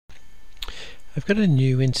I've got a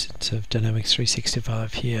new instance of Dynamics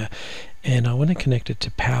 365 here, and I want to connect it to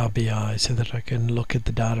Power BI so that I can look at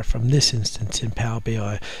the data from this instance in Power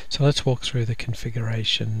BI. So let's walk through the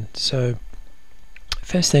configuration. So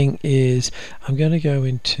first thing is I'm going to go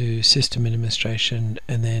into System Administration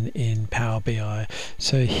and then in Power BI.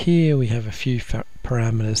 So here we have a few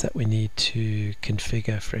parameters that we need to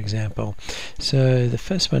configure, for example. So the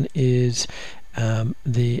first one is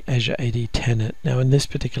the Azure AD tenant. Now in this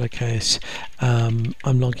particular case I'm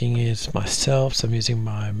logging in as myself, so I'm using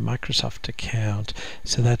my Microsoft account,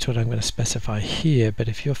 so that's what I'm going to specify here. But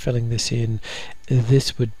if you're filling this in,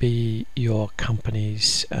 this would be your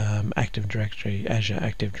company's Active Directory, Azure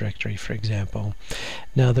Active Directory, for example.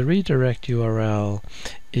 Now the redirect URL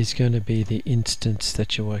is going to be the instance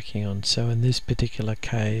that you're working on. So in this particular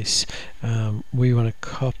case we want to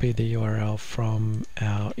copy the URL from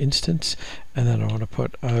our instance, and then I want to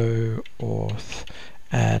put OAuth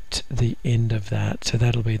at the end of that, so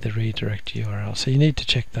that'll be the redirect URL. So you need to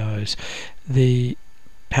check those. The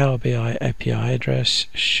Power BI API address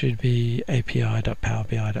should be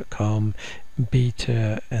api.powerbi.com,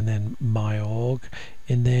 beta and then my.org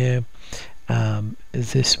in there.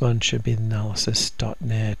 This one should be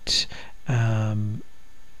analysis.net, and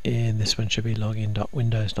this one should be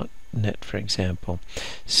login.windows.net, for example.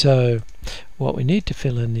 So what we need to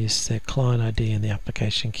fill in is the client ID and the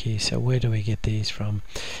application key. So where do we get these from?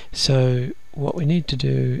 So what we need to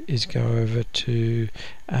do is go over to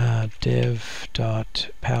dev.powerbi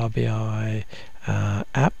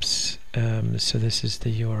apps. So this is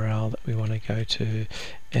the URL that we want to go to,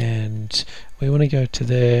 and we want to go to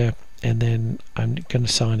there, and then I'm going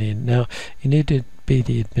to sign in. Now you need to be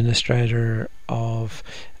the administrator of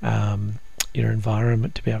your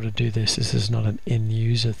environment to be able to do this. This is not an end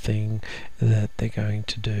user thing that they're going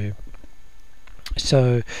to do.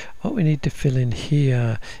 So what we need to fill in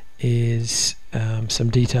here is some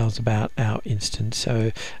details about our instance.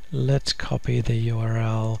 So let's copy the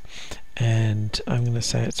URL, and I'm going to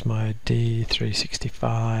say it's my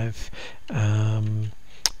D365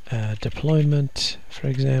 deployment, for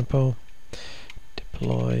example.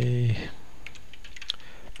 Deploy.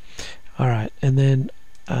 Alright, and then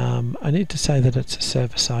I need to say that it's a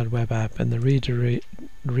server-side web app, and the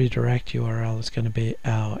redirect URL is going to be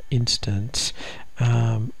our instance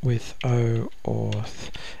with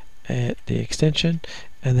OAuth at the extension,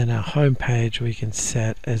 and then our home page we can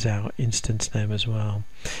set as our instance name as well.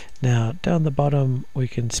 Now down the bottom we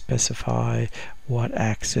can specify what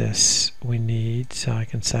access we need, so I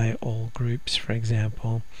can say all groups, for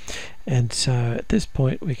example. And so at this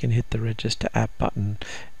point we can hit the register app button,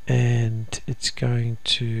 and it's going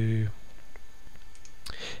to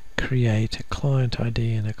create a client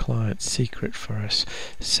ID and a client secret for us.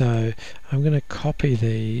 So I'm going to copy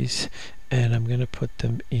these and I'm going to put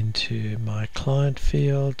them into my client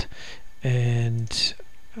field, and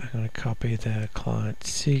I'm going to copy the client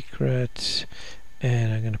secret,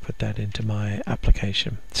 and I'm going to put that into my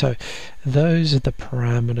application. So those are the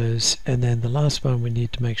parameters, and then the last one, we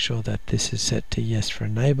need to make sure that this is set to yes for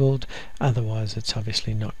enabled, otherwise it's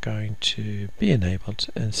obviously not going to be enabled,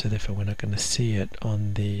 and so therefore we're not going to see it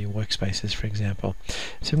on the workspaces, for example.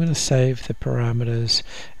 So I'm going to save the parameters,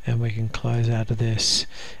 and we can close out of this.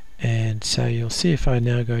 And so you'll see if I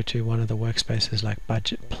now go to one of the workspaces like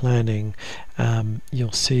budget planning,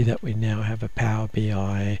 you'll see that we now have a Power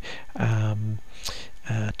BI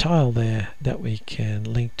tile there that we can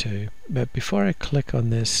link to. But before I click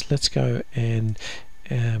on this, let's go and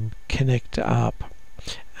connect up.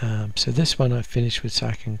 So this one I finished with, so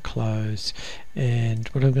I can close. And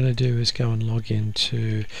what I'm going to do is go and log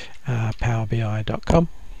into powerbi.com.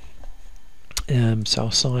 So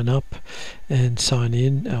I'll sign up and sign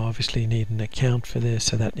in. I obviously need an account for this,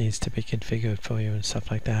 so that needs to be configured for you and stuff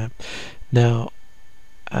like that. Now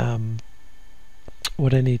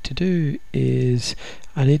what I need to do is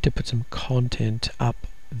I need to put some content up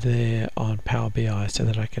there on Power BI so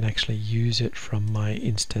that I can actually use it from my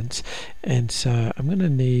instance. And so I'm going to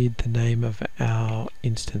need the name of our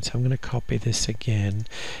instance. I'm going to copy this again,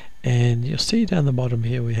 and you'll see down the bottom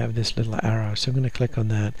here we have this little arrow, so I'm going to click on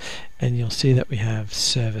that, and you'll see that we have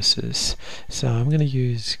services. So I'm going to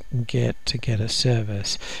use get to get a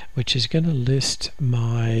service, which is going to list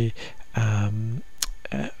my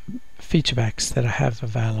feature packs that I have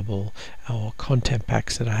available, or content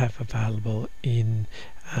packs that I have available in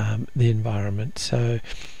the environment. So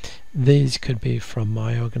these could be from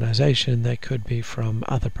my organization, they could be from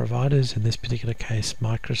other providers, in this particular case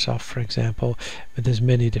Microsoft, for example, but there's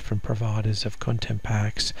many different providers of content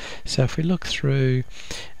packs. So if we look through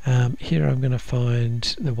here, I'm going to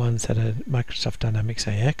find the ones that are Microsoft Dynamics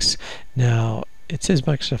AX. Now it says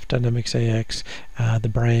Microsoft Dynamics AX, the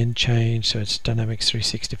brand change, so it's Dynamics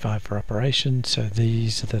 365 for operations. So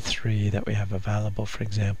these are the three that we have available, for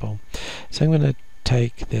example. So I'm going to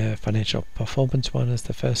take the financial performance one as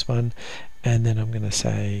the first one, and then I'm going to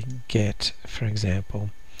say get, for example.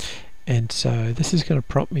 And so this is going to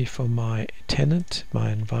prompt me for my tenant,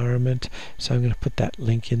 my environment. So I'm going to put that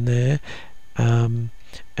link in there, and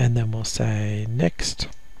then we'll say next.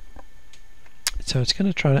 So it's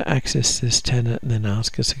going to try to access this tenant and then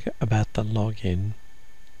ask us about the login.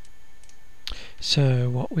 So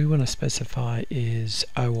what we want to specify is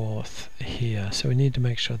OAuth here. So we need to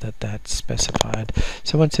make sure that that's specified.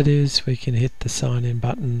 So once it is, we can hit the sign in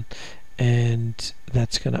button, and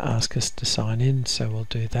that's going to ask us to sign in. So we'll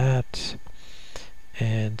do that.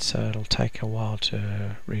 And so it'll take a while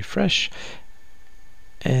to refresh.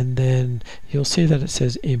 And then you'll see that it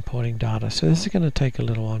says importing data. So this is going to take a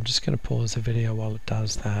little while. I'm just going to pause the video while it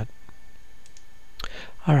does that.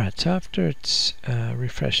 Alright, so after it's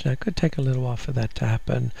refreshed, now it could take a little while for that to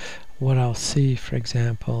happen. What I'll see, for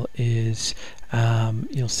example, is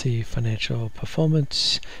you'll see financial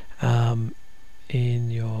performance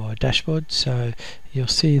in your dashboard. So you'll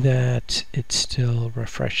see that it's still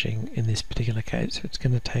refreshing in this particular case. So it's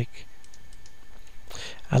going to take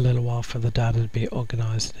a little while for the data to be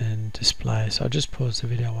organized and display. So I'll just pause the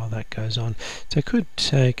video while that goes on. So it could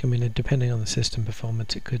take, I mean, depending on the system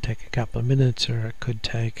performance, it could take a couple of minutes, or it could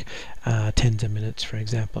take tens of minutes, for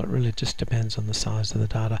example. It really just depends on the size of the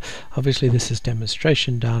data. Obviously this is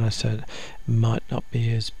demonstration data, so it might not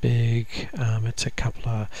be as big. It's a couple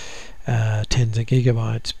of tens of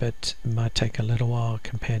gigabytes, but it might take a little while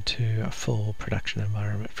compared to a full production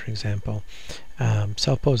environment, for example.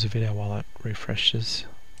 So I'll pause the video while it refreshes.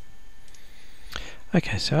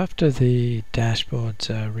 Okay, so after the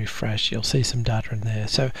dashboards refresh, you'll see some data in there.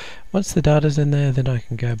 So once the data's in there, then I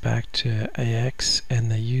can go back to AX, and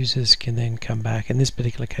the users can then come back. In this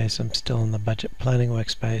particular case, I'm still in the budget planning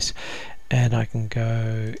workspace, and I can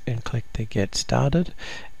go and click the get started,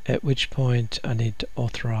 at which point I need to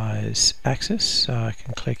authorize access. So I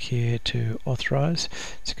can click here to authorize.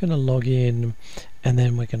 It's going to log in, and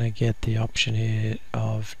then we're going to get the option here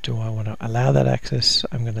of, do I want to allow that access?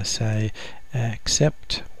 I'm going to say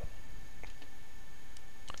accept,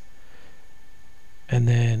 and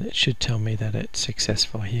then it should tell me that it's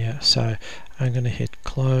successful here. So I'm going to hit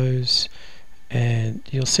close, and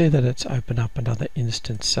you'll see that it's opened up another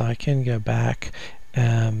instance. So I can go back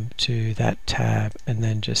to that tab and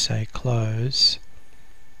then just say close,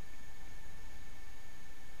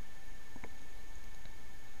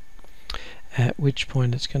 at which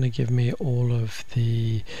point it's going to give me all of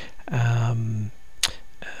the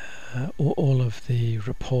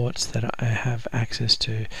reports that I have access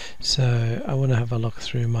to. So I want to have a look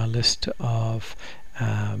through my list of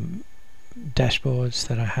dashboards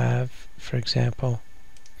that I have, for example.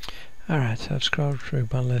 Alright, so I've scrolled through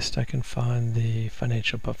my list. I can find the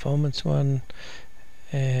financial performance one,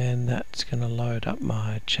 and that's going to load up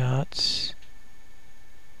my charts.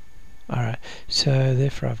 Alright, so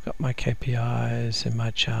therefore I've got my KPIs and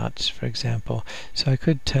my charts, for example. So I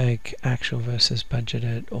could take actual versus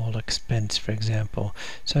budgeted, all expense, for example.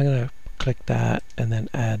 So I'm going to click that and then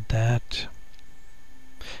add that,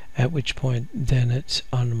 at which point then it's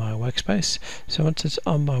on my workspace. So once it's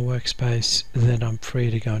on my workspace, then I'm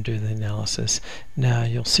free to go and do the analysis. Now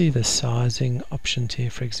you'll see the sizing options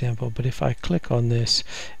here, for example, but if I click on this,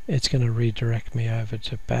 it's going to redirect me over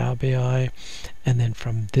to PowerBI, and then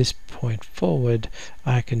from this point forward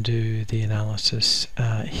I can do the analysis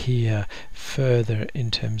here further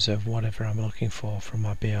in terms of whatever I'm looking for from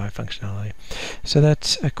my BI functionality. So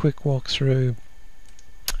that's a quick walkthrough.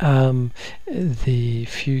 The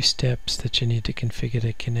few steps that you need to configure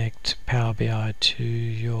to connect Power BI to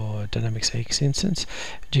your Dynamics AX instance.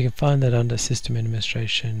 You can find that under System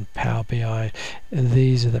Administration, Power BI.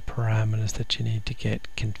 These are the parameters that you need to get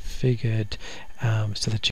configured so that you